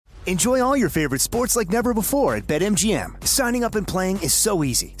Enjoy all your favorite sports like never before at BetMGM. Signing up and playing is so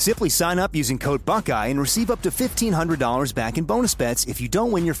easy. Simply sign up using code Buckeye and receive up to $1,500 back in bonus bets if you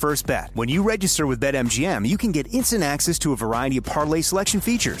don't win your first bet. When you register with BetMGM, you can get instant access to a variety of parlay selection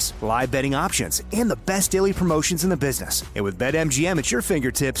features, live betting options, and the best daily promotions in the business. And with BetMGM at your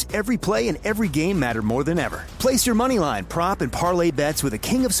fingertips, every play and every game matter more than ever. Place your moneyline, prop, and parlay bets with the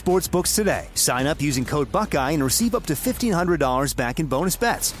king of sportsbooks today. Sign up using code Buckeye and receive up to $1,500 back in bonus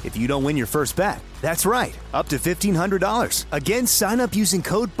bets if you don't win your first bet. That's right, up to $1,500. Again, sign up using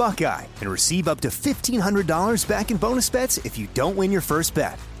code Buckeye and receive up to $1,500 back in bonus bets if you don't win your first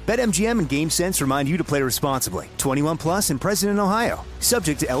bet. BetMGM and GameSense remind you to play responsibly. 21 plus and present in Ohio.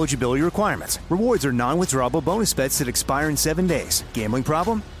 Subject to eligibility requirements. Rewards are non-withdrawable bonus bets that expire in 7 days. Gambling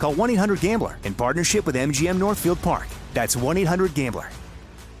problem? Call 1-800-GAMBLER in partnership with MGM Northfield Park. That's 1-800-GAMBLER.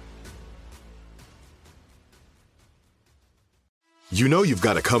 You know you've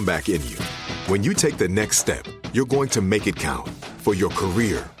got a comeback in you. When you take the next step, you're going to make it count. For your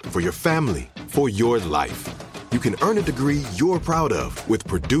career, for your family, for your life. You can earn a degree you're proud of with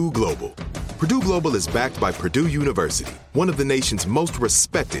Purdue Global. Purdue Global is backed by Purdue University, one of the nation's most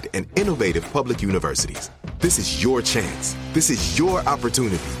respected and innovative public universities. This is your chance. This is your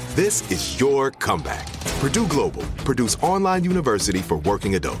opportunity. This is your comeback. Purdue Global, Purdue's online university for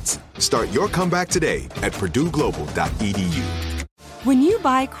working adults. Start your comeback today at purdueglobal.edu. When you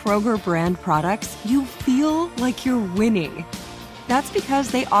buy Kroger brand products, you feel like you're winning. That's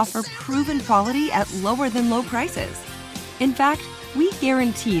because they offer proven quality at lower than low prices. In fact, we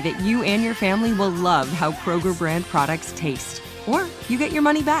guarantee that you and your family will love how Kroger brand products taste, or you get your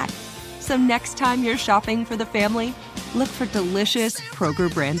money back. So next time you're shopping for the family, look for delicious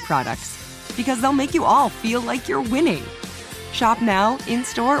Kroger brand products, because they'll make you all feel like you're winning. Shop now,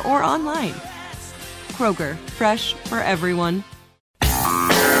 in-store, or online. Kroger, fresh for everyone.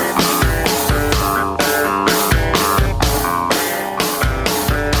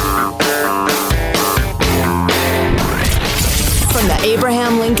 From the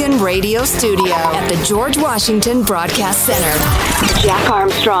Abraham Lincoln Radio Studio at the George Washington Broadcast Center, Jack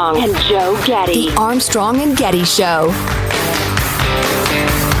Armstrong and Joe Getty. The Armstrong and Getty Show.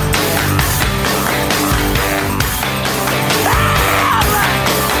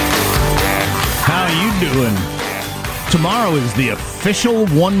 How you doing? Tomorrow is the official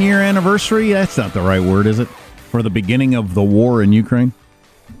one-year anniversary. That's not the right word, is it? For the beginning of the war in Ukraine.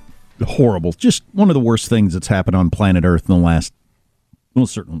 Horrible. Just one of the worst things that's happened on planet Earth in the last,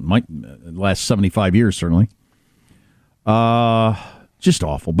 last 75 years, certainly. Just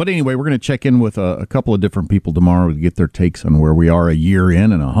awful. But anyway, we're going to check in with a couple of different people tomorrow to get their takes on where we are a year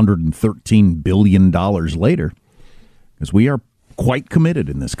in and $113 billion later. Because we are quite committed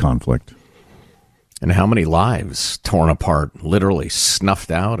in this conflict. And how many lives torn apart, literally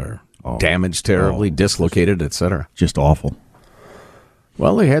snuffed out or damaged terribly, dislocated, etc. Just awful.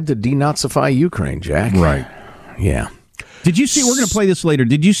 Well, they had to denazify Ukraine, Jack. Right. Yeah. Did you see, we're going to play this later,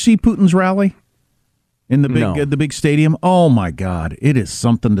 did you see Putin's rally in the big stadium? Oh, my God. It is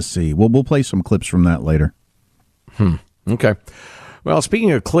something to see. We'll play some clips from that later. Okay. Well,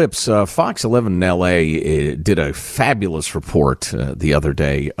 speaking of clips, Fox 11 in L.A. did a fabulous report the other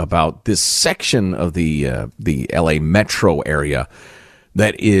day about this section of the L.A. metro area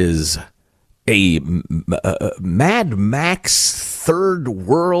that is a Mad Max third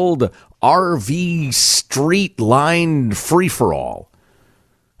world RV street-lined free-for-all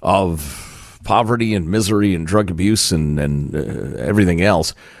of poverty and misery and drug abuse and everything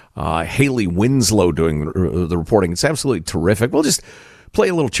else. Haley Winslow doing the reporting. It's absolutely terrific. We'll just play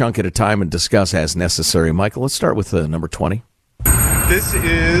a little chunk at a time and discuss as necessary. Michael, let's start with number 20. This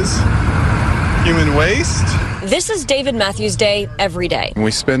is human waste. This is David Matthews' day every day.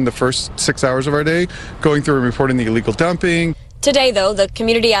 We spend the first 6 hours of our day going through and reporting the illegal dumping. Today, though, the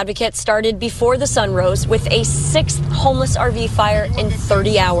community advocate started before the sun rose with a 6th homeless RV fire in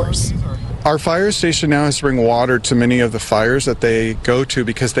 30 hours. Our fire station now has to bring water to many of the fires that they go to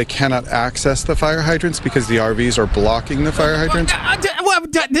because they cannot access the fire hydrants because the RVs are blocking the fire hydrants.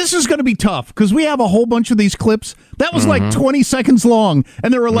 This is going to be tough because we have a whole bunch of these clips. That was like 20 seconds long,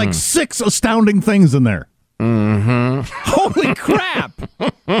 and there were like 6 astounding things in there. Holy crap!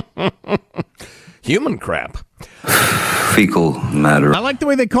 Human crap. Fecal matter. I like the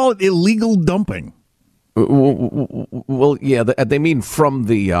way they call it illegal dumping. Well, yeah, they mean from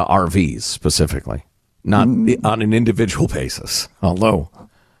the RVs specifically, not on an individual basis. Although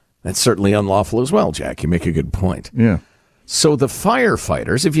that's certainly unlawful as well, Jack. You make a good point. Yeah. So the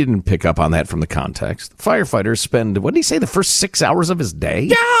firefighters, if you didn't pick up on that from the context, firefighters spend, what did he say, the first 6 hours of his day?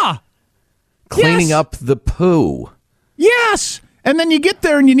 Yeah. Cleaning up the poo. Yes. And then you get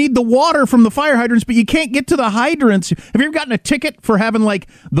there and you need the water from the fire hydrants, but you can't get to the hydrants. Have you ever gotten a ticket for having like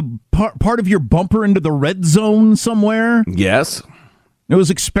the part of your bumper into the red zone somewhere? Yes. It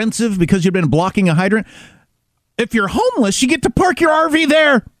was expensive because you'd been blocking a hydrant. If you're homeless, you get to park your RV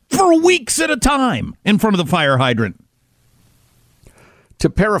there for weeks at a time in front of the fire hydrant. To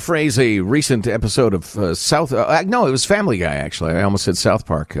paraphrase a recent episode of no, it was Family Guy, actually. I almost said South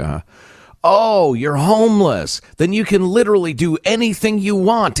Park. Oh, you're homeless. Then you can literally do anything you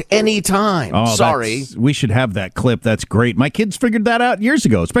want anytime. Oh, sorry. We should have that clip. That's great. My kids figured that out years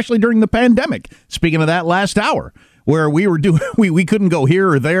ago, especially during the pandemic. Speaking of that last hour, where we were doing, we couldn't go here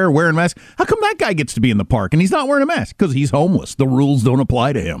or there wearing masks. How come that guy gets to be in the park and he's not wearing a mask? Because he's homeless. The rules don't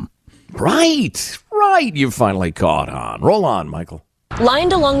apply to him. Right. You finally caught on. Roll on, Michael.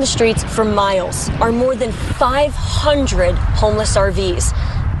 Lined along the streets for miles are more than 500 homeless RVs.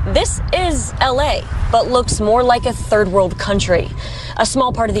 This is LA, but looks more like a third world country. A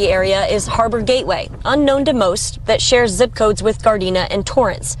small part of the area is Harbor Gateway, unknown to most, that shares zip codes with Gardena and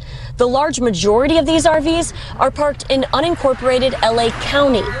Torrance. The large majority of these RVs are parked in unincorporated LA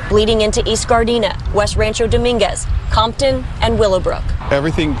County, bleeding into East Gardena, West Rancho Dominguez, Compton, and Willowbrook.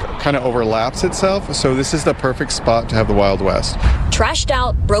 Everything kind of overlaps itself, so this is the perfect spot to have the Wild West. Trashed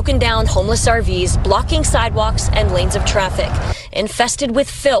out, broken down homeless RVs blocking sidewalks and lanes of traffic, infested with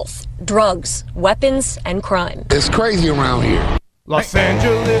filth, drugs, weapons, and crime. It's crazy around here. Los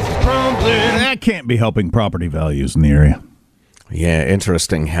Angeles is crumbling. That can't be helping property values in the area. Yeah,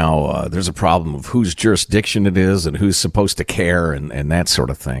 interesting how there's a problem of whose jurisdiction it is and who's supposed to care and that sort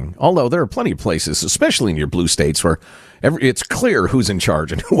of thing. Although there are plenty of places, especially in your blue states, where it's clear who's in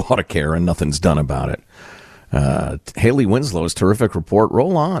charge and who ought to care and nothing's done about it. Haley Winslow's terrific report.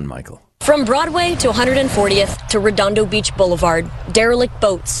 Roll on, Michael. From Broadway to 140th to Redondo Beach Boulevard, derelict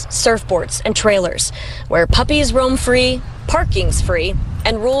boats, surfboards, and trailers, where puppies roam free, parking's free,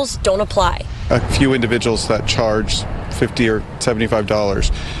 and rules don't apply. A few individuals that charge $50 or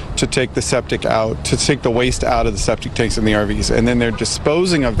 $75 to take the septic out, to take the waste out of the septic tanks in the RVs, and then they're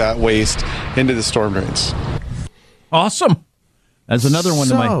disposing of that waste into the storm drains. Awesome. As another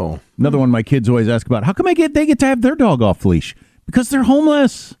one my kids always ask about. How come they get to have their dog off leash? Because they're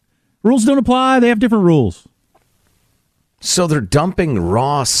homeless. Rules don't apply. They have different rules. So they're dumping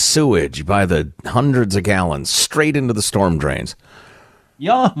raw sewage by the hundreds of gallons straight into the storm drains.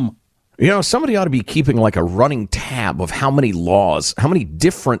 Yum. You know, somebody ought to be keeping like a running tab of how many laws, how many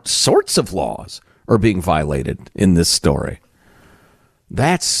different sorts of laws are being violated in this story.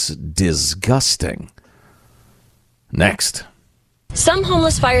 That's disgusting. Next. Some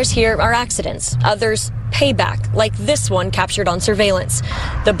homeless fires here are accidents, others payback, like this one captured on surveillance.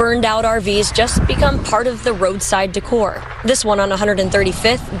 The burned out RVs just become part of the roadside decor. This one on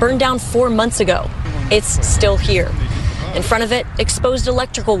 135th burned down 4 months ago. It's still here. In front of it, exposed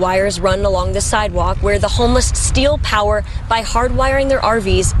electrical wires run along the sidewalk where the homeless steal power by hardwiring their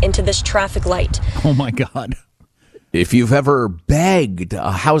RVs into this traffic light. Oh my God. If you've ever begged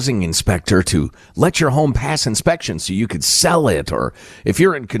a housing inspector to let your home pass inspection so you could sell it, or if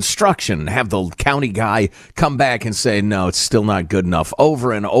you're in construction, have the county guy come back and say, no, it's still not good enough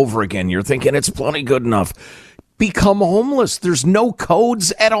over and over again, you're thinking it's plenty good enough. Become homeless. There's no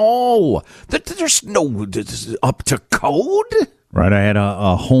codes at all. There's no up to code. Right. I had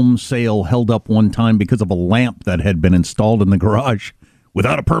a home sale held up one time because of a lamp that had been installed in the garage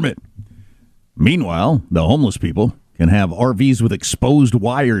without a permit. Meanwhile, the homeless people can have RVs with exposed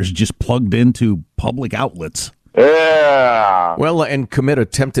wires just plugged into public outlets. Yeah. Well, and commit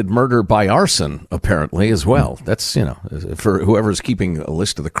attempted murder by arson, apparently, as well. That's, for whoever's keeping a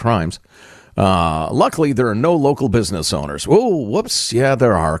list of the crimes. Luckily, there are no local business owners. Oh, whoops. Yeah,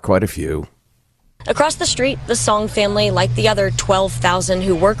 there are quite a few. Across the street, the Song family, like the other 12,000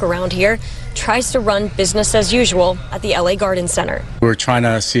 who work around here, tries to run business as usual at the LA Garden Center. We're trying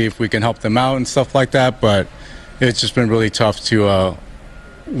to see if we can help them out and stuff like that, but it's just been really tough to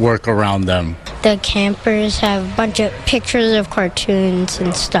work around them. The campers have a bunch of pictures of cartoons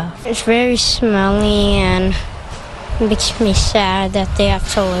and stuff. It's very smelly and it makes me sad that they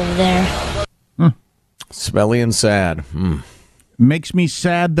have to live there. Smelly and sad. Makes me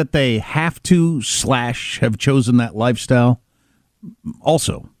sad that they have to / have chosen that lifestyle.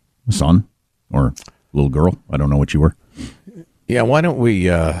 Also, son or little girl, I don't know what you were. Yeah, why don't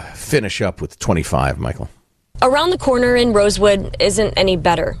we finish up with 25, Michael? Around the corner in Rosewood isn't any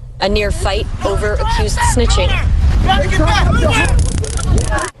better. A near fight over accused snitching.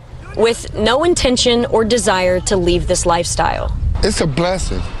 With no intention or desire to leave this lifestyle. It's a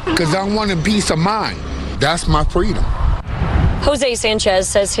blessing because I want a peace of mind. That's my freedom. Jose Sanchez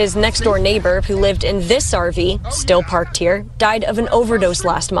says his next-door neighbor, who lived in this RV, still parked here, died of an overdose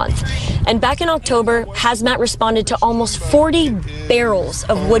last month. And back in October, Hazmat responded to almost 40 barrels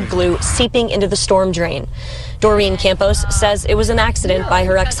of wood glue seeping into the storm drain. Doreen Campos says it was an accident by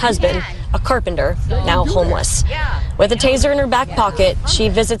her ex-husband, a carpenter, now homeless. With a taser in her back pocket, she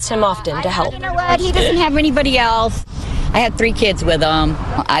visits him often to help. You know what? He doesn't have anybody else. I had 3 kids with him.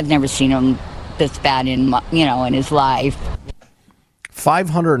 I've never seen him this bad in his life.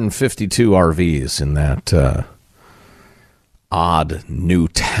 552 RVs in that odd new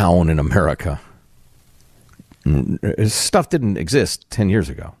town in America. Stuff didn't exist 10 years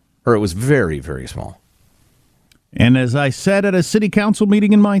ago, or it was very, very small. And as I said at a city council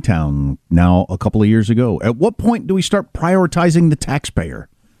meeting in my town now a couple of years ago, at what point do we start prioritizing the taxpayer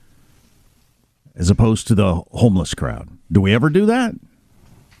as opposed to the homeless crowd? Do we ever do that?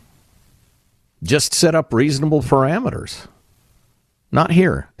 Just set up reasonable parameters. Not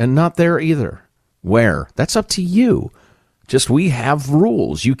here and not there either. Where? That's up to you. Just we have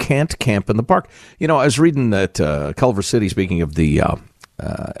rules. You can't camp in the park. You know, I was reading that Culver City, speaking of the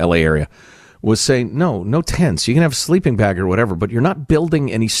L.A. area, was saying, no tents. You can have a sleeping bag or whatever, but you're not building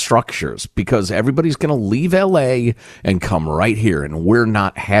any structures because everybody's going to leave L.A. and come right here, and we're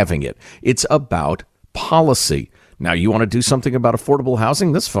not having it. It's about policy. Now, you want to do something about affordable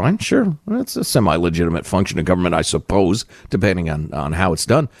housing? That's fine. Sure. It's a semi-legitimate function of government, I suppose, depending on how it's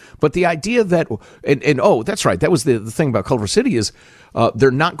done. But the idea that, that's right. That was the thing about Culver City is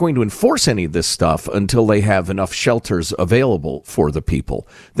they're not going to enforce any of this stuff until they have enough shelters available for the people.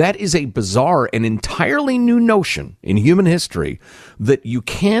 That is a bizarre and entirely new notion in human history that you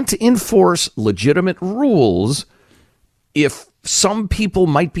can't enforce legitimate rules if some people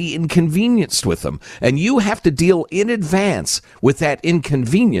might be inconvenienced with them, and you have to deal in advance with that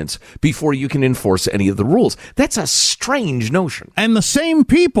inconvenience before you can enforce any of the rules. That's a strange notion. And the same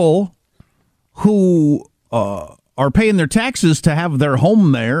people who are paying their taxes to have their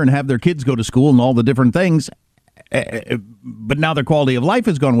home there and have their kids go to school and all the different things, but now their quality of life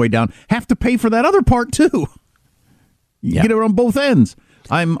has gone way down, have to pay for that other part too. You get it on both ends.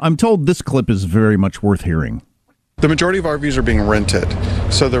 I'm told this clip is very much worth hearing. The majority of RVs are being rented.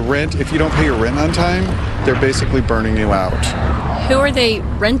 So the rent, if you don't pay your rent on time, they're basically burning you out. Who are they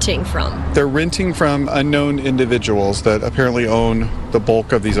renting from? They're renting from unknown individuals that apparently own the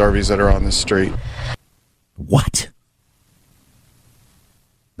bulk of these RVs that are on the street. What?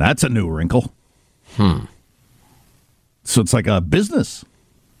 That's a new wrinkle. So it's like a business.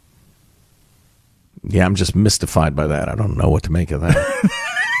 Yeah, I'm just mystified by that. I don't know what to make of that.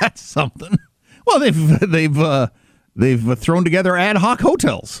 That's something. Well, they've thrown together ad hoc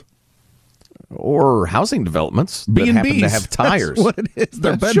hotels or housing developments that B&Bs. happen to have tires. That's what it is.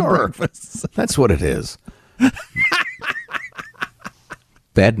 They're bed and breakfasts. That's what it is.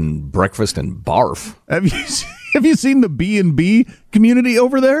 Bed and breakfast and barf. Have you seen the B&B community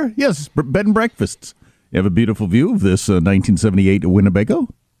over there? Yes, bed and breakfasts. You have a beautiful view of this 1978 Winnebago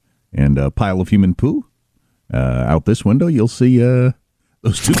and a pile of human poo. Out this window, you'll see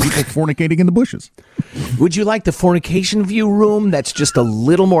those two people fornicating in the bushes. Would you like the fornication view room? That's just a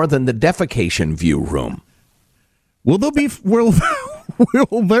little more than the defecation view room. Will there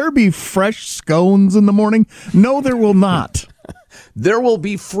be fresh scones in the morning? No, there will not. There will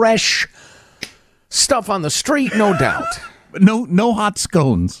be fresh stuff on the street, no doubt. No hot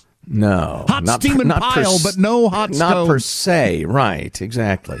scones. No. Hot steaming pile, but no hot scones. Not per se. Right,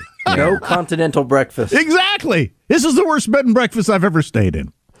 exactly. No continental breakfast. Exactly. This is the worst bed and breakfast I've ever stayed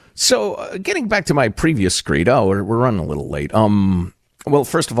in. So, getting back to my previous screed. We're running a little late. Well,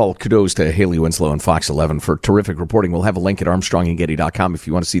 first of all, kudos to Haley Winslow and Fox 11 for terrific reporting. We'll have a link at ArmstrongandGetty.com if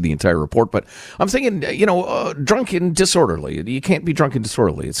you want to see the entire report. But I'm thinking, drunk and disorderly. You can't be drunk and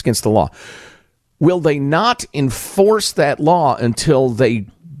disorderly. It's against the law. Will they not enforce that law until they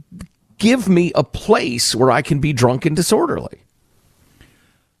give me a place where I can be drunk and disorderly?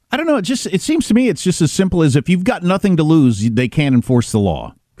 I don't know. It seems to me it's just as simple as if you've got nothing to lose, they can't enforce the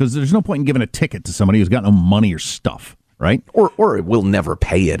law. Because there's no point in giving a ticket to somebody who's got no money or stuff, right? Or it will never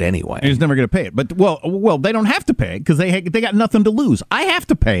pay it anyway. He's never going to pay it. But, well, they don't have to pay it because they got nothing to lose. I have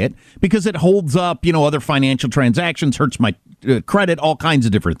to pay it because it holds up, other financial transactions, hurts my credit, all kinds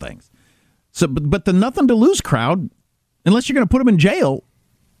of different things. So, but the nothing to lose crowd, unless you're going to put them in jail,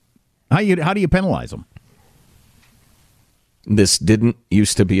 how do you penalize them? This didn't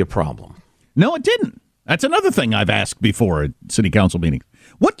used to be a problem. No, it didn't. That's another thing I've asked before at city council meetings.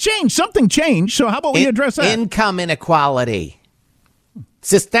 What changed? Something changed, so how about we address that? Income inequality.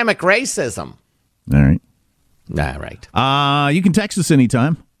 Systemic racism. All right. All right. You can text us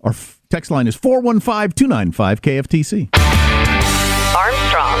anytime. Our text line is 415-295-KFTC.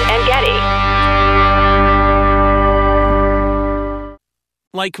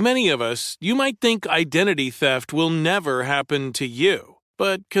 Like many of us, you might think identity theft will never happen to you.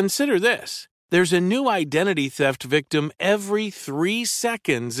 But consider this. There's a new identity theft victim every 3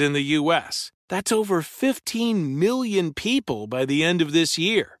 seconds in the U.S. That's over 15 million people by the end of this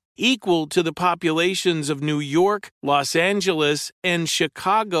year, equal to the populations of New York, Los Angeles, and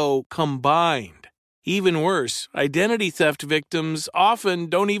Chicago combined. Even worse, identity theft victims often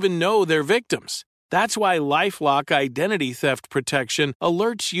don't even know they're victims. That's why LifeLock Identity Theft Protection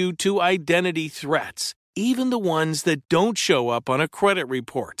alerts you to identity threats, even the ones that don't show up on a credit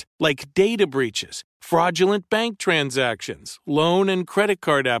report, like data breaches, fraudulent bank transactions, loan and credit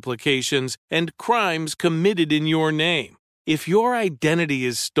card applications, and crimes committed in your name. If your identity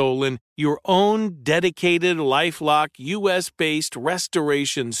is stolen, your own dedicated LifeLock U.S.-based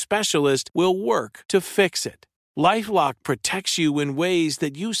restoration specialist will work to fix it. LifeLock protects you in ways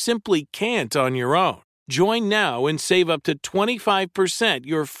that you simply can't on your own. Join now and save up to 25%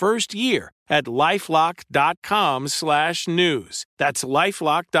 your first year at LifeLock.com/news. That's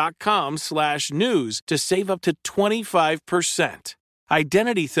LifeLock.com/news to save up to 25%.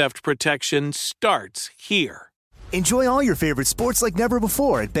 Identity theft protection starts here. Enjoy all your favorite sports like never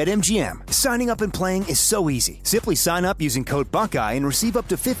before at BetMGM. Signing up and playing is so easy. Simply sign up using code Buckeye and receive up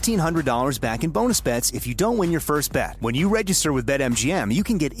to $1,500 back in bonus bets if you don't win your first bet. When you register with BetMGM, you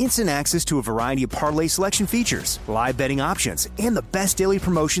can get instant access to a variety of parlay selection features, live betting options, and the best daily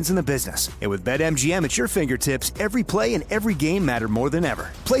promotions in the business. And with BetMGM at your fingertips, every play and every game matter more than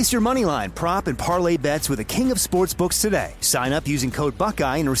ever. Place your moneyline, prop, and parlay bets with the king of sportsbooks today. Sign up using code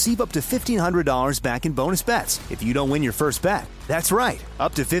Buckeye and receive up to $1,500 back in bonus bets if you don't win your first bet. That's right,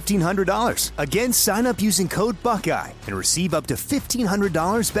 up to $1,500. Again, sign up using code Buckeye and receive up to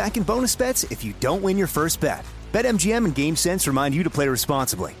 $1,500 back in bonus bets if you don't win your first bet. BetMGM and GameSense remind you to play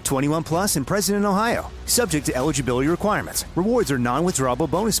responsibly. 21 plus and present in Ohio. Subject to eligibility requirements. Rewards are non-withdrawable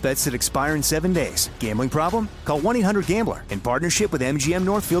bonus bets that expire in 7 days. Gambling problem? Call 1-800-GAMBLER in partnership with MGM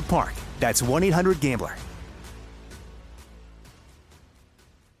Northfield Park. That's 1-800-GAMBLER.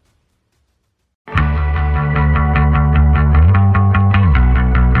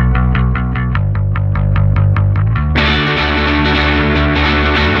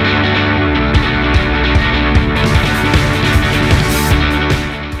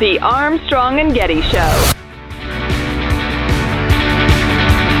 The Armstrong and Getty Show.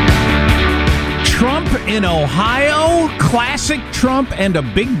 Trump in Ohio, classic Trump, and a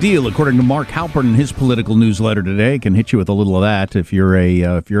big deal, according to Mark Halpern in his political newsletter today. Can hit you with a little of that. If you're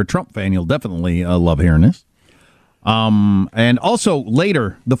a Trump fan, you'll definitely love hearing this. And also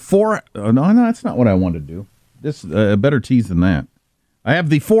later, the four. No, that's not what I wanted to do. This a better tease than that. I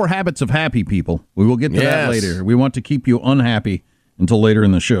have the 4 habits of happy people. We will get to that later. We want to keep you unhappy until later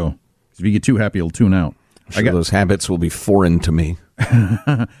in the show. If you get too happy, you'll tune out. Those habits will be foreign to me.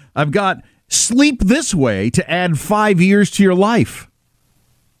 I've got sleep this way to add 5 years to your life.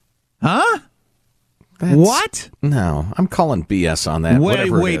 Huh? What? No, I'm calling BS on that. Wait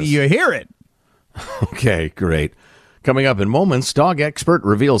till you hear it. Okay, great. Coming up in moments, dog expert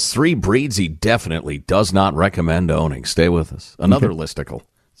reveals 3 breeds he definitely does not recommend owning. Stay with us. Another listicle,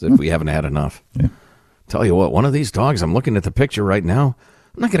 as if we haven't had enough. Yeah. Tell you what, one of these dogs, I'm looking at the picture right now.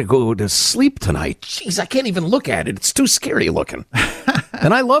 I'm not going to go to sleep tonight. Jeez, I can't even look at it. It's too scary looking.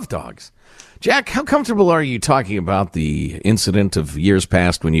 And I love dogs. Jack, how comfortable are you talking about the incident of years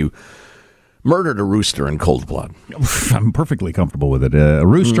past when you murdered a rooster in cold blood? I'm perfectly comfortable with it. A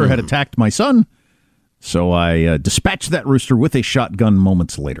rooster had attacked my son, so I dispatched that rooster with a shotgun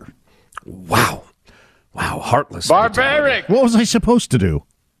moments later. Wow, heartless. Barbaric. What was I supposed to do?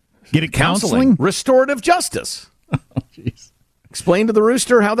 Get it counseling? Restorative justice. Oh, jeez. Explain to the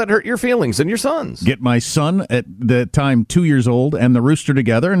rooster how that hurt your feelings and your son's. Get my son, at the time 2 years old, and the rooster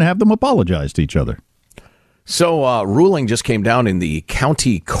together and have them apologize to each other. So, ruling just came down in the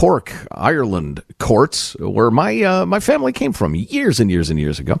County Cork, Ireland courts, where my family came from years and years and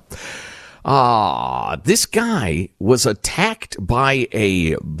years ago. This guy was attacked by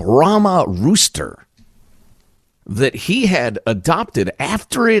a Brahma rooster that he had adopted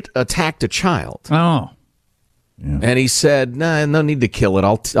after it attacked a child. Oh. Yeah. And he said, "Nah, no need to kill it.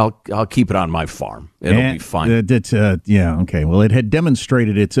 I'll keep it on my farm. It'll be fine." Okay. Well, it had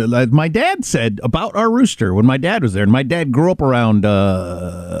demonstrated its. My dad said about our rooster when my dad was there, and my dad grew up around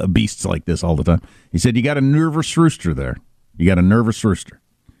beasts like this all the time. He said, "You got a nervous rooster there. You got a nervous rooster,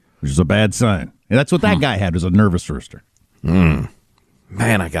 which is a bad sign." And that's what that guy had, was a nervous rooster.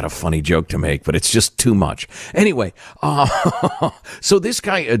 Man, I got a funny joke to make, but it's just too much. Anyway, so this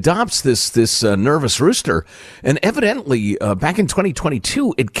guy adopts this nervous rooster, and evidently back in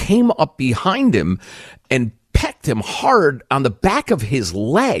 2022, it came up behind him and pecked him hard on the back of his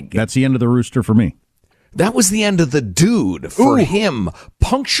leg. That's the end of the rooster for me. That was the end of the dude for him.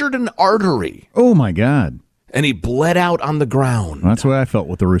 Punctured an artery. Oh, my God. And he bled out on the ground. That's what I felt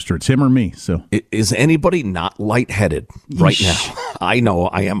with the rooster. It's him or me. So, is anybody not lightheaded right now? I know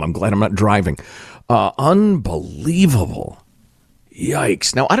I am. I'm glad I'm not driving. Unbelievable.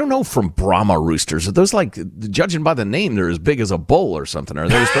 Yikes. Now, I don't know from Brahma roosters. Are those like, judging by the name, they're as big as a bull or something? Are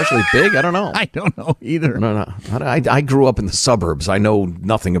they especially big? I don't know. I don't know either. No. I grew up in the suburbs. I know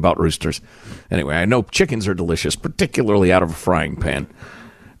nothing about roosters. Anyway, I know chickens are delicious, particularly out of a frying pan.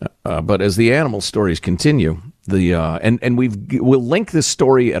 But as the animal stories continue, we'll link this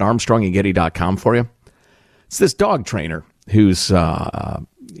story at ArmstrongandGetty.com for you. It's this dog trainer who's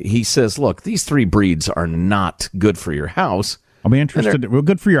he says, look, these 3 breeds are not good for your house. I'll be interested. Well,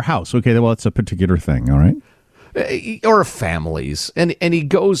 good for your house. Okay, well, it's a particular thing, all right? Or families. And he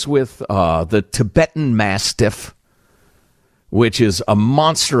goes with the Tibetan Mastiff, which is a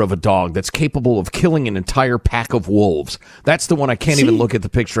monster of a dog that's capable of killing an entire pack of wolves. That's the one I can't even look at the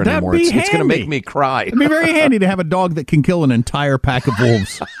picture anymore. It's going to make me cry. It'd be very handy to have a dog that can kill an entire pack of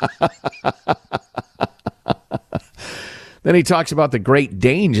wolves. Then he talks about the Great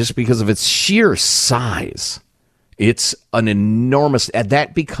Dane just because of its sheer size. It's an enormous,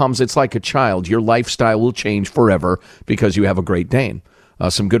 that becomes, it's like a child. Your lifestyle will change forever because you have a Great Dane.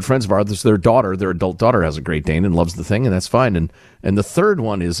 Some good friends of ours, their adult daughter has a Great Dane and loves the thing, and that's fine. And the third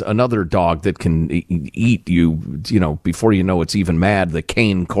one is another dog that can eat you, before you know it's even mad, the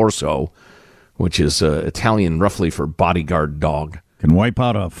Cane Corso, which is Italian roughly for bodyguard dog. Can wipe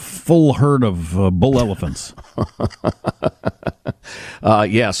out a full herd of bull elephants.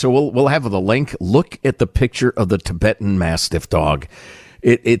 So we'll have the link. Look at the picture of the Tibetan Mastiff dog.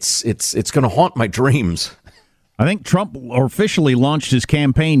 It's going to haunt my dreams. I think Trump officially launched his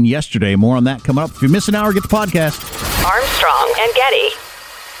campaign yesterday. More on that coming up. If you miss an hour, get the podcast. Armstrong and Getty.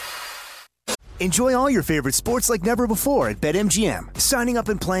 Enjoy all your favorite sports like never before at BetMGM. Signing up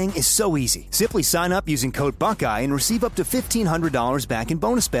and playing is so easy. Simply sign up using code Buckeye and receive up to $1,500 back in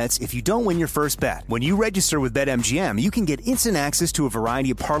bonus bets if you don't win your first bet. When you register with BetMGM, you can get instant access to a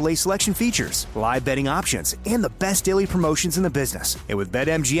variety of parlay selection features, live betting options, and the best daily promotions in the business. And with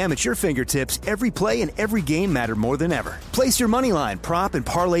BetMGM at your fingertips, every play and every game matter more than ever. Place your moneyline, prop, and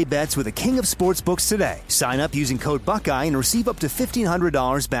parlay bets with the king of sportsbooks today. Sign up using code Buckeye and receive up to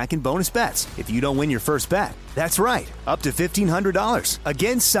 $1,500 back in bonus bets if you don't win your first bet. That's right, up to $1,500.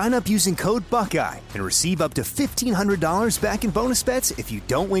 Again, sign up using code Buckeye and receive up to $1,500 back in bonus bets if you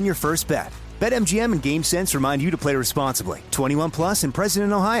don't win your first bet. BetMGM and GameSense remind you to play responsibly. 21 plus and present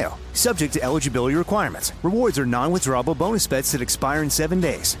in Ohio. Subject to eligibility requirements. Rewards are non-withdrawable bonus bets that expire in 7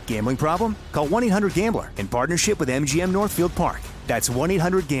 days. Gambling problem? Call 1-800-GAMBLER in partnership with MGM Northfield Park. That's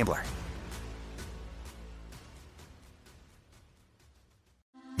 1-800-GAMBLER.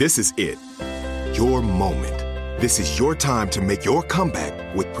 This is it. Your moment. This is your time to make your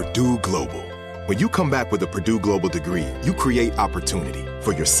comeback with Purdue Global. When you come back with a Purdue Global degree, you create opportunity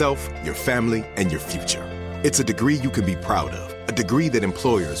for yourself, your family, and your future. It's a degree you can be proud of, a degree that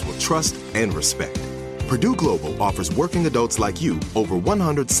employers will trust and respect. Purdue Global offers working adults like you over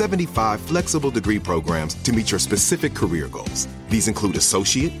 175 flexible degree programs to meet your specific career goals. These include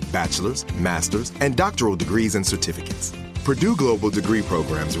associate, bachelor's, master's, and doctoral degrees and certificates. Purdue Global degree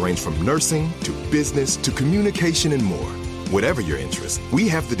programs range from nursing to business to communication and more. Whatever your interest, we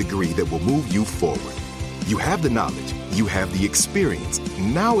have the degree that will move you forward. You have the knowledge, you have the experience.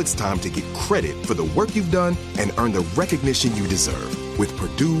 Now it's time to get credit for the work you've done and earn the recognition you deserve with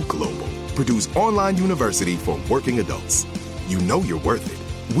Purdue Global, Purdue's online university for working adults. You know you're worth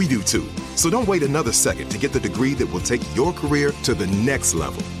it. We do too. So don't wait another second to get the degree that will take your career to the next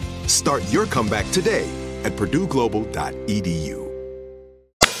level. Start your comeback today at purdueglobal.edu.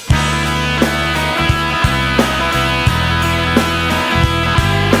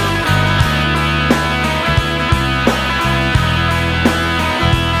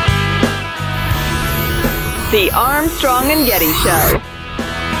 The Armstrong and Getty Show.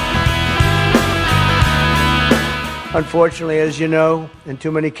 Unfortunately, as you know, in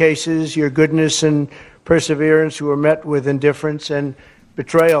too many cases, your goodness and perseverance were met with indifference and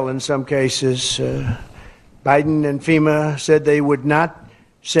betrayal in some cases. Biden and FEMA said they would not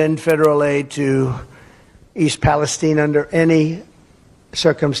send federal aid to East Palestine under any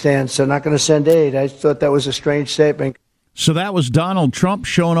circumstance. They're not going to send aid. I thought that was a strange statement. So that was Donald Trump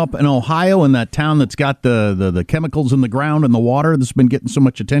showing up in Ohio, in that town that's got the chemicals in the ground and the water that's been getting so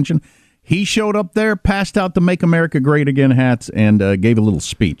much attention. He showed up there, passed out the Make America Great Again hats, and gave a little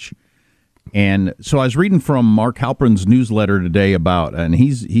speech. And so I was reading from Mark Halperin's newsletter today and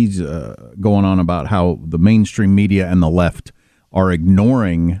he's going on about how the mainstream media and the left are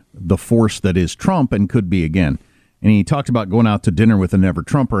ignoring the force that is Trump and could be again. And he talked about going out to dinner with a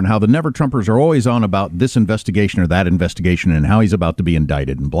Never-Trumper and how the Never-Trumpers are always on about this investigation or that investigation and how he's about to be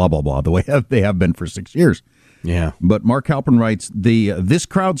indicted and blah, blah, blah, the way they have been for 6 years. Yeah. But Mark Halperin writes, this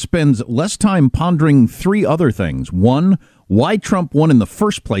crowd spends less time pondering 3 other things. 1, why Trump won in the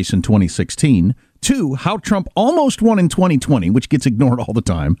first place in 2016. 2, how Trump almost won in 2020, which gets ignored all the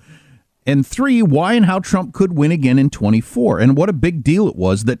time. And 3, why and how Trump could win again in 24. And what a big deal it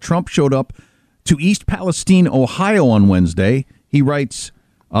was that Trump showed up to East Palestine, Ohio on Wednesday. He writes,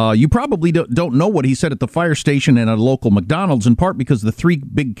 you probably don't know what he said at the fire station and at a local McDonald's, in part because the 3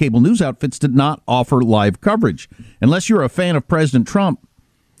 big cable news outfits did not offer live coverage. Unless you're a fan of President Trump,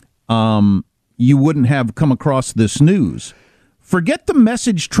 you wouldn't have come across this news. Forget the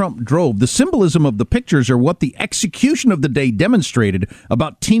message Trump drove. The symbolism of the pictures are what the execution of the day demonstrated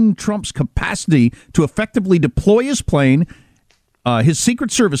about Team Trump's capacity to effectively deploy his plane, his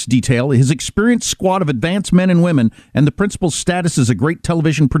Secret Service detail, his experienced squad of advanced men and women, and the principal's status as a great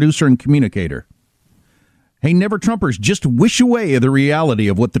television producer and communicator. Hey, Never-Trumpers, just wish away the reality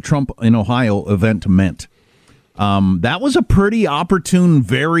of what the Trump in Ohio event meant. That was a pretty opportune,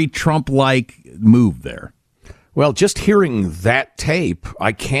 very Trump-like move there. Well, just hearing that tape,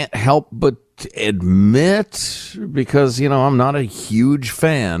 I can't help but admit, because, I'm not a huge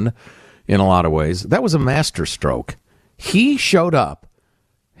fan in a lot of ways, that was a masterstroke. He showed up.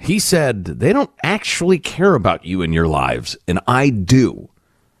 He said, they don't actually care about you and your lives, and I do.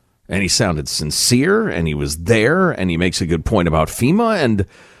 And he sounded sincere, and he was there, and he makes a good point about FEMA. And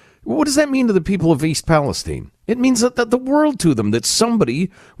what does that mean to the people of East Palestine? It means that the world to them, that somebody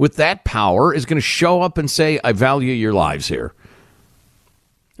with that power is going to show up and say, I value your lives here.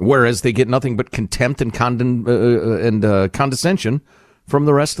 Whereas they get nothing but contempt and condescension from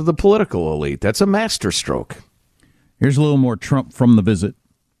the rest of the political elite. That's a masterstroke. Here's a little more Trump from the visit.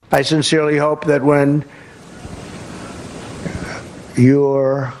 I sincerely hope that when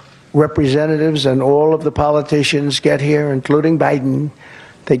your representatives and all of the politicians get here, including Biden,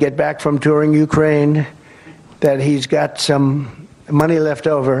 they get back from touring Ukraine, that he's got some money left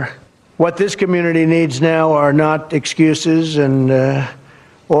over. What this community needs now are not excuses and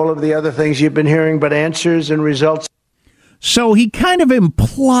all of the other things you've been hearing, but answers and results. So he kind of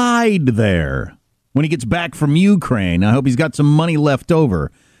implied there, when he gets back from Ukraine, I hope he's got some money left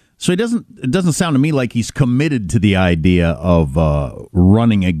over. So it doesn't sound to me like he's committed to the idea of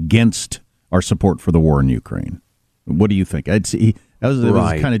running against our support for the war in Ukraine. What do you think? It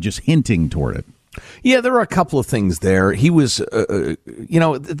was kind of just hinting toward it. Yeah, there are a couple of things there. He was,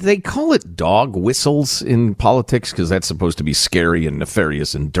 they call it dog whistles in politics because that's supposed to be scary and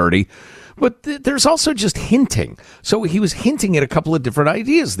nefarious and dirty. But there's also just hinting. So he was hinting at a couple of different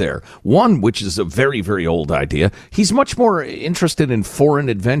ideas there. One, which is a very, very old idea. He's much more interested in foreign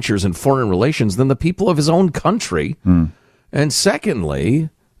adventures and foreign relations than the people of his own country. And secondly,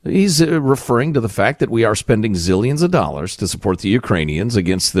 he's referring to the fact that we are spending zillions of dollars to support the Ukrainians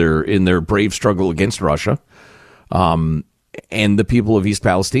in their brave struggle against Russia. And the people of East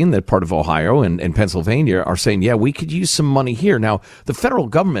Palestine, that part of Ohio and Pennsylvania, are saying, yeah, we could use some money here. Now, the federal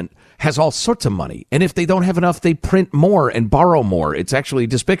government has all sorts of money. And if they don't have enough, they print more and borrow more. It's actually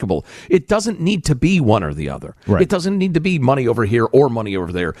despicable. It doesn't need to be one or the other. Right. It doesn't need to be money over here or money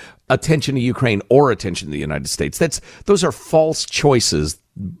over there, attention to Ukraine or attention to the United States. Those are false choices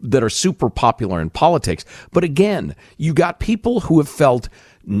that are super popular in politics. But again, you got people who have felt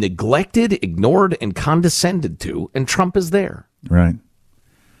neglected, ignored, and condescended to, and Trump is there. Right.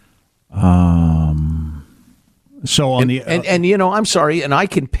 So on I'm sorry, and I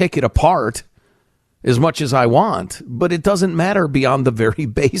can pick it apart as much as I want, but it doesn't matter beyond the very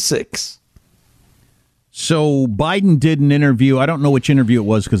basics. So Biden did an interview. I don't know which interview it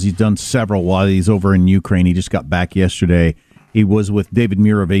was because he's done several while he's over in Ukraine. He just got back yesterday. He was with David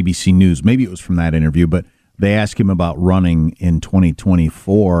Muir of ABC News. Maybe it was from that interview, but they asked him about running in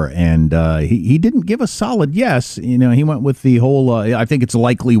 2024, and he didn't give a solid yes. He went with the whole, I think it's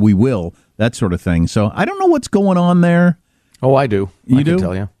likely we will, that sort of thing. So I don't know what's going on there. Oh, I do. I can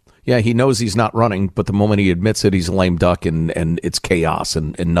tell you. Yeah, he knows he's not running, but the moment he admits it, he's a lame duck and it's chaos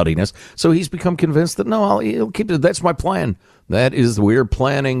and nuttiness. So he's become convinced that, no, he'll keep it. That's my plan. We're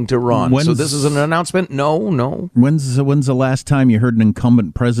planning to run. So this is an announcement? No. When's the last time you heard an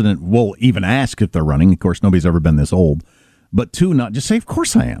incumbent president, even ask if they're running? Of course, nobody's ever been this old. But two, not just say, of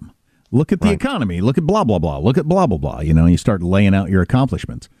course I am. Look at the economy. Look at blah, blah, blah. Look at blah, blah, blah. You start laying out your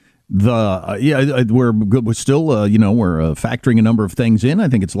accomplishments. We're still we're factoring a number of things in. I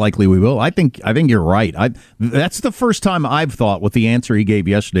think it's likely we will. I think you're right. That's the first time I've thought with the answer he gave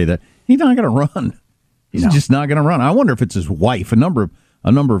yesterday that he's not going to run. He's just not going to run. I wonder if it's his wife. A number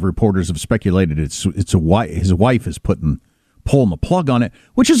of reporters have speculated it's his wife is pulling the plug on it,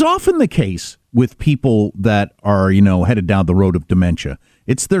 which is often the case with people that are headed down the road of dementia.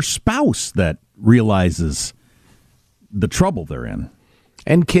 It's their spouse that realizes the trouble they're in.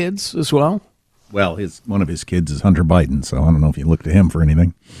 And kids as well. Well, one of his kids is Hunter Biden, so I don't know if you look to him for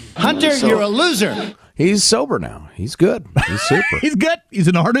anything. Hunter, you're a loser. He's sober now. He's good. He's super. He's good. He's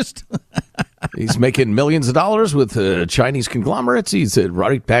an artist. He's making millions of dollars with Chinese conglomerates. He's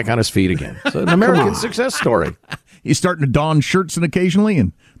right back on his feet again. It's an American success story. He's starting to don shirts occasionally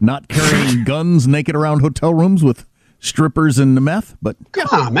and not carrying guns naked around hotel rooms with strippers and meth. But come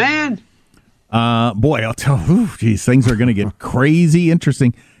on, man. Boy, I'll tell you, things are going to get crazy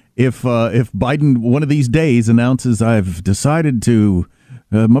interesting if Biden one of these days announces, I've decided to,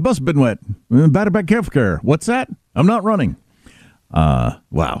 my bus has been wet, bad about healthcare. What's that? I'm not running.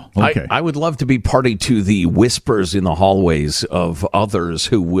 Wow. Okay. I would love to be party to the whispers in the hallways of others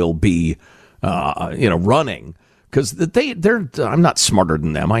who will be, running. Because they're I'm not smarter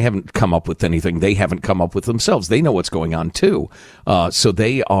than them. I haven't come up with anything they haven't come up with themselves. They know what's going on, too. So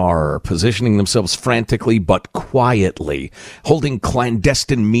they are positioning themselves frantically but quietly, holding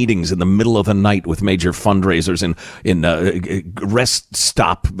clandestine meetings in the middle of the night with major fundraisers in rest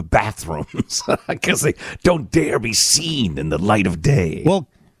stop bathrooms because they don't dare be seen in the light of day. Well,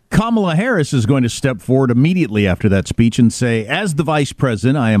 Kamala Harris is going to step forward immediately after that speech and say, as the vice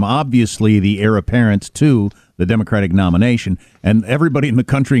president, I am obviously the heir apparent to the Democratic nomination. And everybody in the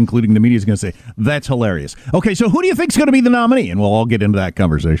country, including the media, is going to say, that's hilarious. Okay, so who do you think is going to be the nominee? And we'll all get into that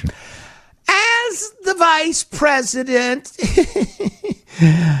conversation. As the vice president,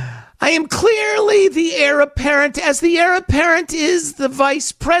 I am clearly the heir apparent, as the heir apparent is the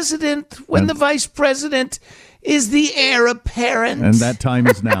vice president when the vice president is the heir apparent. And that time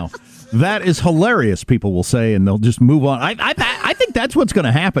is now. That is hilarious, people will say, and they'll just move on. I think that's what's going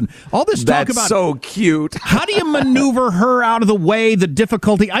to happen. All this talk that's about so cute. How do you maneuver her out of the way, the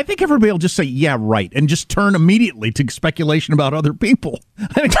difficulty? I think everybody will just say, yeah, right, and just turn immediately to speculation about other people. I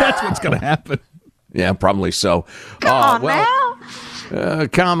think that's what's going to happen. Yeah, probably so. Come on,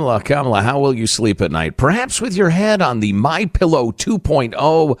 Kamala, how will you sleep at night? Perhaps with your head on the MyPillow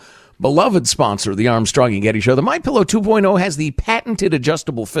 2.0 beloved sponsor of the Armstrong and Getty Show. The MyPillow 2.0 has the patented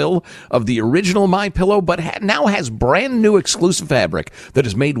adjustable fill of the original MyPillow, but now has brand new exclusive fabric that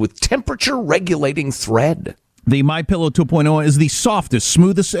is made with temperature-regulating thread. The MyPillow 2.0 is the softest,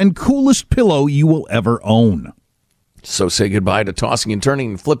 smoothest, and coolest pillow you will ever own. So say goodbye to tossing and turning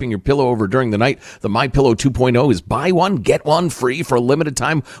and flipping your pillow over during the night. The MyPillow 2.0 is buy one, get one free for a limited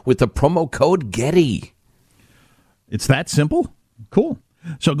time with the promo code Getty. It's that simple? Cool.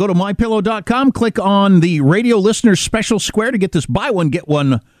 So go to MyPillow.com, click on the radio listeners special square to get this buy one, get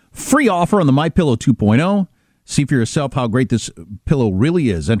one free offer on the MyPillow 2.0. See for yourself how great this pillow really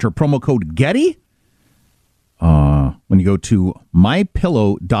is. Enter promo code Getty when you go to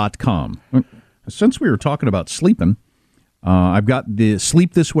MyPillow.com. Since we were talking about sleeping, I've got the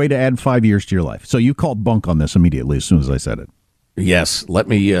Sleep This Way to add 5 years to your life. So you called bunk on this immediately as soon as I said it. Yes, let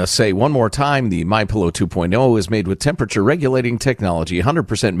me say one more time, the MyPillow 2.0 is made with temperature-regulating technology,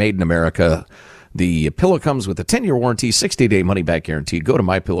 100% made in America. The pillow comes with a 10-year warranty, 60-day money-back guarantee. Go to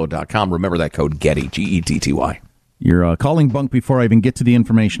MyPillow.com. Remember that code Getty, Getty. You're calling bunk before I even get to the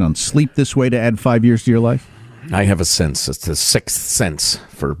information on Sleep This Way to add 5 years to your life? I have a sense. It's the sixth sense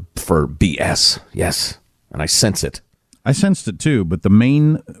for BS. Yes, and I sense it. I sensed it too, but the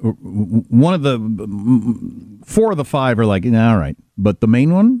main one of the 4 of the 5 are like, all right, but the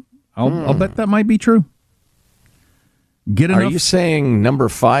main one, I'll bet that might be true. Are you saying number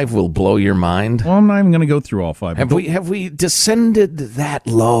 5 will blow your mind? Well, I'm not even going to go through all 5. Have we descended that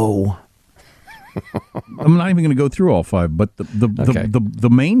low? I'm not even going to go through all 5, but the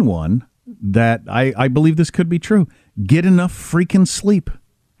main one that I believe this could be true. Get enough freaking sleep.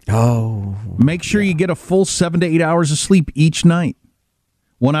 Oh. Make sure you get a full 7 to 8 hours of sleep each night.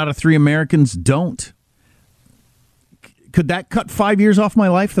 1 out of 3 Americans don't. Could that cut 5 years off my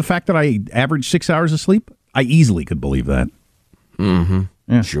life, the fact that I average 6 hours of sleep? I easily could believe that. Mm-hmm.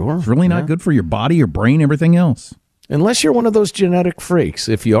 Yeah. Sure. It's really not good for your body, your brain, everything else. Unless you're one of those genetic freaks.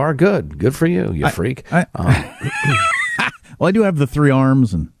 If you are, good for you, freak. Well, I do have the 3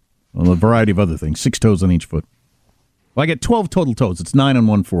 arms and a variety of other things, 6 toes on each foot. Well, I get 12 total toes. It's 9 on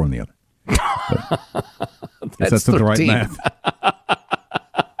one, 4 on the other. That's the right math.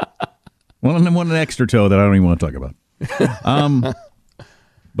 One extra toe that I don't even want to talk about.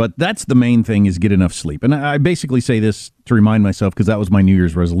 But that's the main thing, is get enough sleep. And I basically say this to remind myself, because that was my New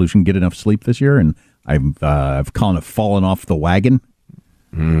Year's resolution, get enough sleep this year. And I've kind of fallen off the wagon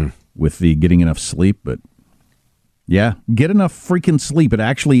with the getting enough sleep. But yeah, get enough freaking sleep. It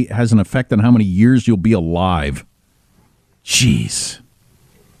actually has an effect on how many years you'll be alive. Jeez.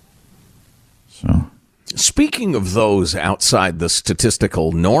 So, speaking of those outside the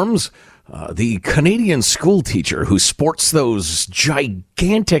statistical norms, the Canadian school teacher who sports those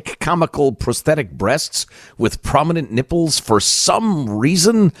gigantic comical prosthetic breasts with prominent nipples, for some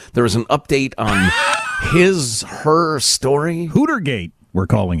reason, there is an update on her story. Hootergate, we're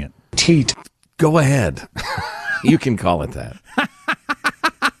calling it. Teat. Go ahead. You can call it that.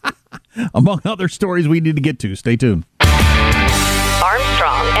 Among other stories we need to get to. Stay tuned.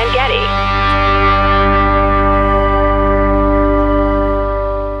 Armstrong and Getty.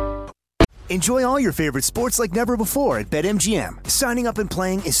 Enjoy all your favorite sports like never before at BetMGM. Signing up and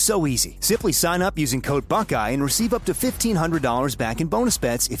playing is so easy. Simply sign up using code Buckeye and receive up to $1,500 back in bonus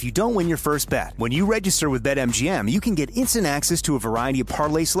bets if you don't win your first bet. When you register with BetMGM, you can get instant access to a variety of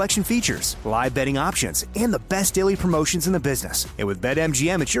parlay selection features, live betting options, and the best daily promotions in the business. And with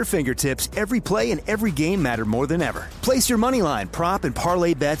BetMGM at your fingertips, every play and every game matter more than ever. Place your moneyline, prop, and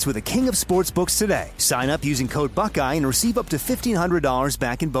parlay bets with the king of sportsbooks today. Sign up using code Buckeye and receive up to $1,500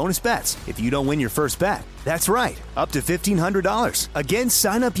 back in bonus bets if you don't win your first bet. That's right, up to $1,500. Again,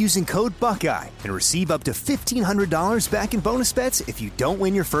 sign up using code Buckeye and receive up to $1,500 back in bonus bets if you don't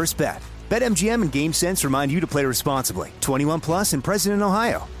win your first bet. BetMGM and GameSense remind you to play responsibly. 21 plus and present in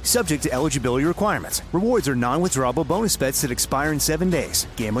Ohio. Subject to eligibility requirements. Rewards are non-withdrawable bonus bets that expire in 7 days.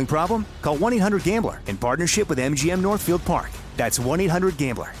 Gambling problem? Call 1-800-GAMBLER in partnership with MGM Northfield Park. That's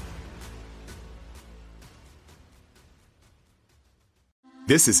 1-800-GAMBLER.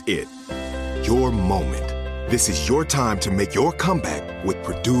 This is it. Your moment. This is your time to make your comeback with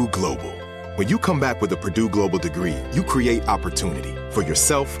Purdue Global. When you come back with a Purdue Global degree, you create opportunity for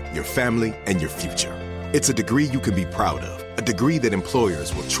yourself, your family, and your future. It's a degree you can be proud of, a degree that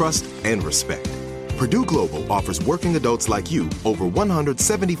employers will trust and respect. Purdue Global offers working adults like you over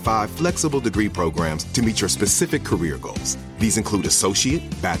 175 flexible degree programs to meet your specific career goals. These include associate,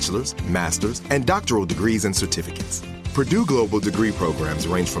 bachelor's, master's, and doctoral degrees and certificates. Purdue Global degree programs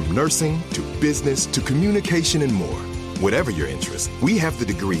range from nursing to business to communication and more. Whatever your interest, we have the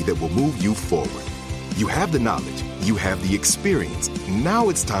degree that will move you forward. You have the knowledge, you have the experience. Now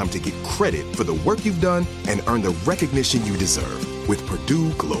it's time to get credit for the work you've done and earn the recognition you deserve with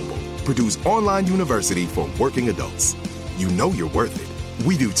Purdue Global, Purdue's online university for working adults. You know you're worth it.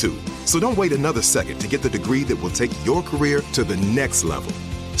 We do too. So don't wait another second to get the degree that will take your career to the next level.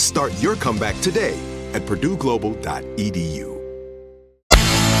 Start your comeback today at purdueglobal.edu.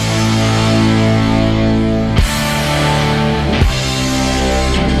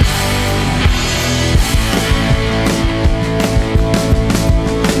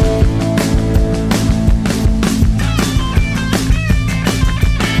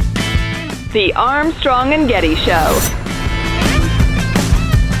 The Armstrong and Getty Show.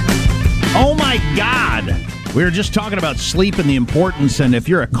 Oh my God! We were just talking about sleep and the importance, and if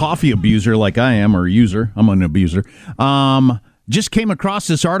you're a coffee abuser like I am, or user, I'm an abuser, just came across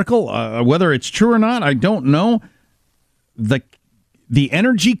this article, whether it's true or not, I don't know. The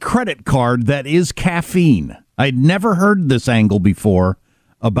energy credit card that is caffeine. I'd never heard this angle before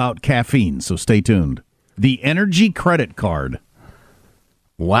about caffeine, so stay tuned. The energy credit card.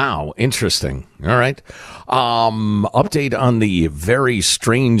 Wow, interesting. All right. Update on the very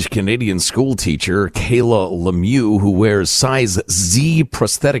strange Canadian school teacher, Kayla Lemieux, who wears size Z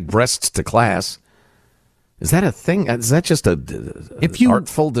prosthetic breasts to class. Is that a thing? Is that just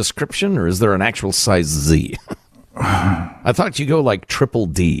artful description, or is there an actual size Z? I thought you go like triple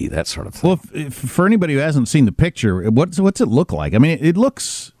D, that sort of thing. Well, if, for anybody who hasn't seen the picture, what's it look like? I mean, it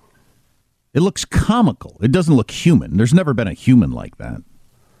looks comical. It doesn't look human. There's never been a human like that.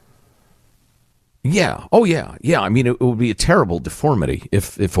 Yeah. Oh, yeah. Yeah. I mean, it would be a terrible deformity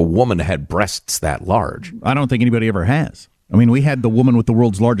if a woman had breasts that large. I don't think anybody ever has. I mean, we had the woman with the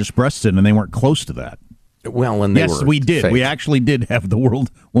world's largest breasts in, and they weren't close to that. Well, and yes, we did. Fake. We actually did have the woman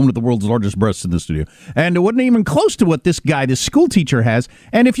with the world's largest breasts in the studio, and it wasn't even close to what this school teacher has.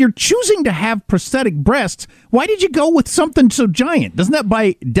 And if you're choosing to have prosthetic breasts, why did you go with something so giant? Doesn't that,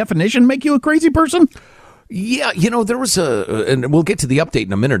 by definition, make you a crazy person? Yeah, there was and we'll get to the update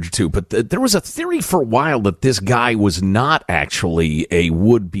in a minute or two, but there was a theory for a while that this guy was not actually a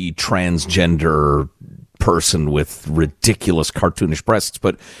would-be transgender person with ridiculous cartoonish breasts,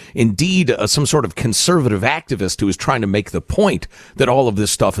 but indeed some sort of conservative activist who is trying to make the point that all of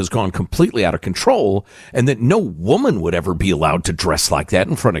this stuff has gone completely out of control and that no woman would ever be allowed to dress like that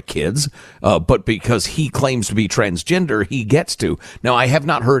in front of kids. But because he claims to be transgender, he gets to. Now, I have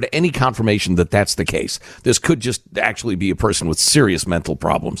not heard any confirmation that that's the case. This could just actually be a person with serious mental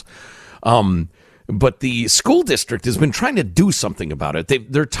problems. But the school district has been trying to do something about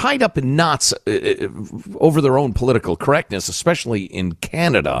it. They're tied up in knots over their own political correctness, especially in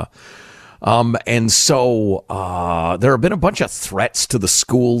Canada. And so there have been a bunch of threats to the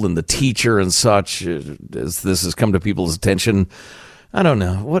school and the teacher and such as this has come to people's attention. I don't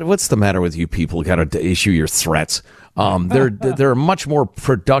know. What's the matter with you people? Got to issue your threats. There are much more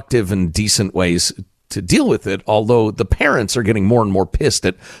productive and decent ways to deal with it, although the parents are getting more and more pissed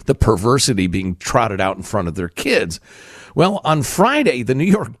at the perversity being trotted out in front of their kids. Well, on Friday, the New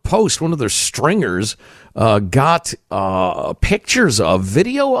York Post, one of their stringers, got pictures of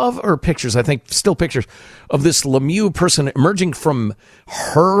still pictures of this Lemieux person emerging from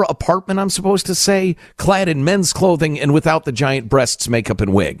her apartment, I'm supposed to say, clad in men's clothing and without the giant breasts, makeup,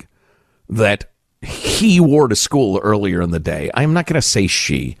 and wig that he wore to school earlier in the day. I'm not going to say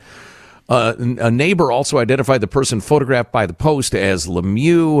she. A neighbor also identified the person photographed by the Post as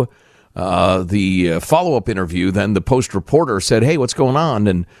Lemieux. The follow-up interview, then the Post reporter said, "Hey, what's going on?"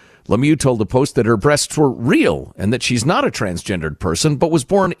 And Lemieux told the Post that her breasts were real and that she's not a transgendered person, but was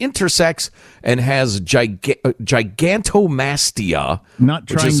born intersex and has gigantomastia. Not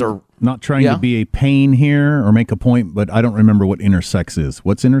trying to be a pain here or make a point, but I don't remember what intersex is.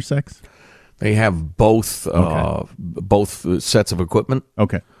 What's intersex? They have both sets of equipment.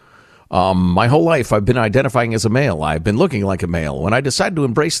 Okay. My whole life, I've been identifying as a male. I've been looking like a male. When I decided to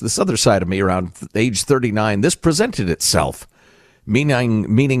embrace this other side of me around age 39, this presented itself.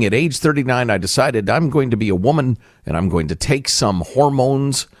 Meaning at age 39, I decided I'm going to be a woman and I'm going to take some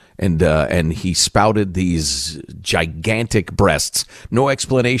hormones. And he spouted these gigantic breasts. No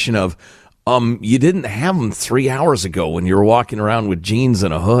explanation of, you didn't have them 3 hours ago when you were walking around with jeans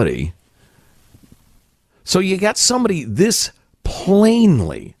and a hoodie. So you got somebody this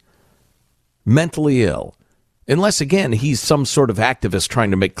plainly mentally ill, unless, again, he's some sort of activist trying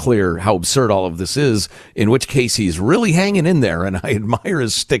to make clear how absurd all of this is, in which case he's really hanging in there, and I admire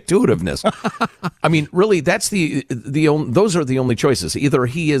his stick-to-itiveness. I mean, really, that's those are the only choices. Either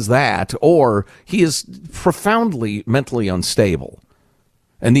he is that, or he is profoundly mentally unstable.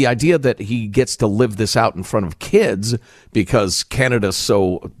 And the idea that he gets to live this out in front of kids because Canada's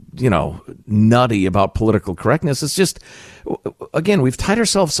so, nutty about political correctness, it's just, again, we've tied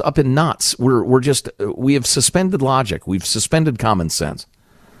ourselves up in knots. We have suspended logic. We've suspended common sense.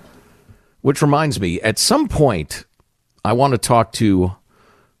 Which reminds me, at some point, I want to talk about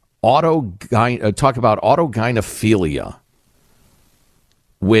autogynephilia,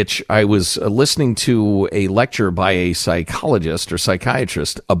 which I was listening to a lecture by a psychologist or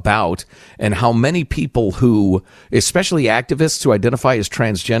psychiatrist about, and how many people who, especially activists who identify as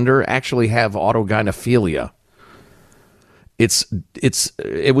transgender, actually have autogynephilia.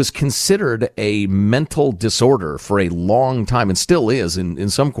 It was considered a mental disorder for a long time, and still is in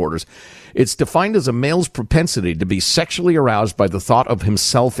some quarters. It's defined as a male's propensity to be sexually aroused by the thought of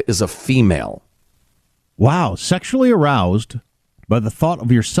himself as a female. Wow, sexually aroused by the thought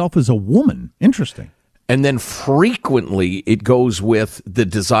of yourself as a woman. Interesting. And then frequently it goes with the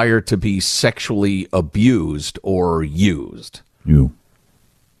desire to be sexually abused or used. That's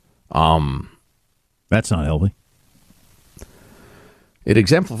not healthy. It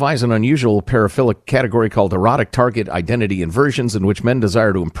exemplifies an unusual paraphilic category called erotic target identity inversions, in which men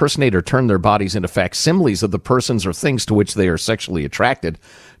desire to impersonate or turn their bodies into facsimiles of the persons or things to which they are sexually attracted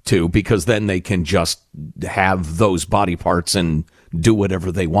to, because then they can just have those body parts and do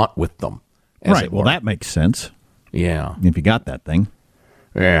whatever they want with them. Right. Well, that makes sense. Yeah. If you got that thing.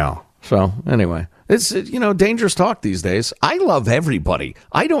 Yeah. So anyway, it's, dangerous talk these days. I love everybody.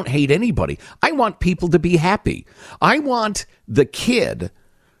 I don't hate anybody. I want people to be happy. I want the kid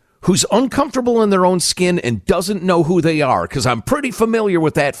who's uncomfortable in their own skin and doesn't know who they are, because I'm pretty familiar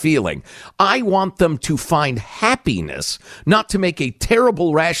with that feeling. I want them to find happiness, not to make a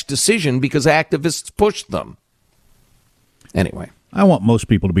terrible, rash decision because activists pushed them. Anyway. I want most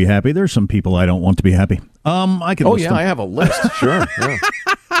people to be happy. There's some people I don't want to be happy. I can. Oh yeah, I have a list. Sure. Yeah.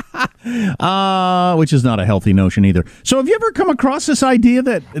 Which is not a healthy notion either. So, have you ever come across this idea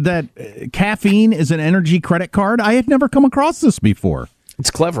that caffeine is an energy credit card? I had never come across this before. It's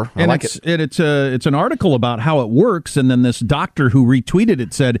clever. I like it. It's an article about how it works, and then this doctor who retweeted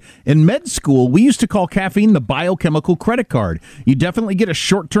it said, in med school, we used to call caffeine the biochemical credit card. You definitely get a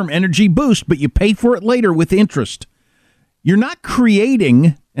short-term energy boost, but you pay for it later with interest. You're not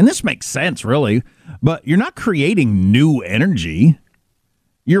creating, and this makes sense, really, but you're not creating new energy.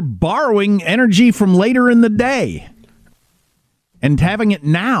 You're borrowing energy from later in the day and having it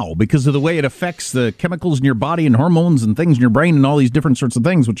now because of the way it affects the chemicals in your body and hormones and things in your brain and all these different sorts of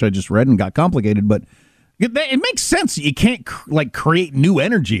things, which I just read and got complicated. But it makes sense. You can't create new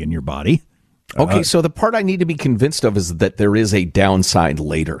energy in your body. Okay, so the part I need to be convinced of is that there is a downside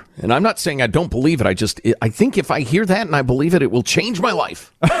later. And I'm not saying I don't believe it. I think if I hear that and I believe it, it will change my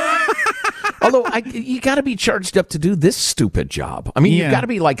life. Although you got to be charged up to do this stupid job. I mean, you got to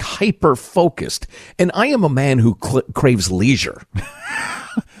be like hyper focused. And I am a man who craves leisure.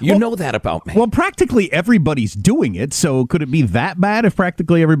 You know that about me. Well, practically everybody's doing it. So could it be that bad if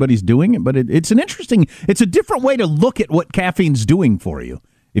practically everybody's doing it? But it's a different way to look at what caffeine's doing for you.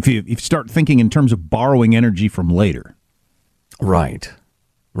 If you start thinking in terms of borrowing energy from later.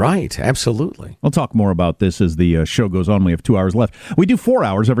 Right, absolutely. We'll talk more about this as the show goes on. We have 2 hours left. We do 4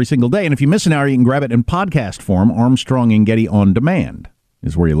 hours every single day, and if you miss an hour, you can grab it in podcast form. Armstrong and Getty On Demand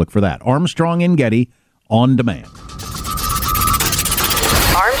is where you look for that. Armstrong and Getty On Demand.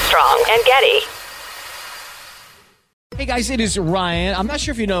 Armstrong and Getty. Hey guys, it is Ryan. I'm not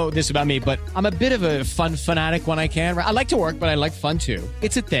sure if you know this about me, but I'm a bit of a fun fanatic when I can. I like to work, but I like fun too.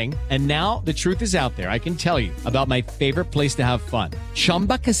 It's a thing. And now the truth is out there. I can tell you about my favorite place to have fun.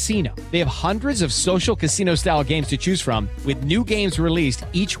 Chumba Casino. They have hundreds of social casino style games to choose from with new games released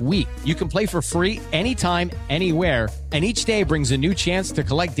each week. You can play for free anytime, anywhere. And each day brings a new chance to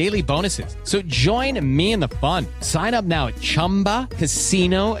collect daily bonuses. So join me in the fun. Sign up now at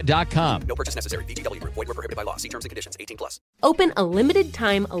ChumbaCasino.com. No purchase necessary. VGW Group. Void where prohibited by law. See terms and conditions. 18+. Open a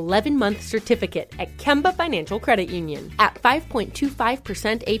limited-time 11-month certificate at Kemba Financial Credit Union. At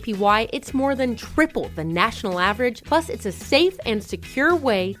 5.25% APY, it's more than triple the national average. Plus, it's a safe and secure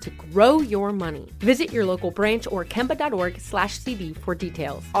way to grow your money. Visit your local branch or kemba.org/CD for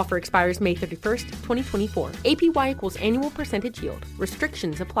details. Offer expires May 31st, 2024. APY equals annual percentage yield.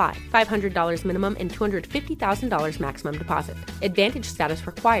 Restrictions apply. $500 minimum and $250,000 maximum deposit. Advantage status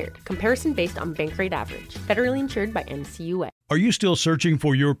required. Comparison based on bank rate average. Federally insured by NCUA. Are you still searching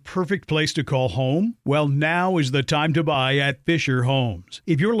for your perfect place to call home? Well, now is the time to buy at Fisher Homes.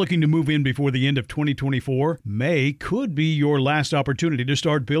 If you're looking to move in before the end of 2024, May could be your last opportunity to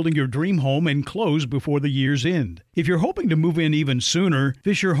start building your dream home and close before the year's end. If you're hoping to move in even sooner,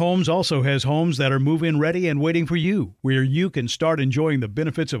 Fisher Homes also has homes that are move-in ready and waiting for you, where you can start enjoying the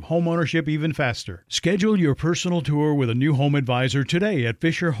benefits of homeownership even faster. Schedule your personal tour with a new home advisor today at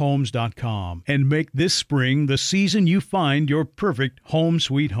FisherHomes.com and make this spring the season you find your perfect home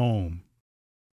sweet home.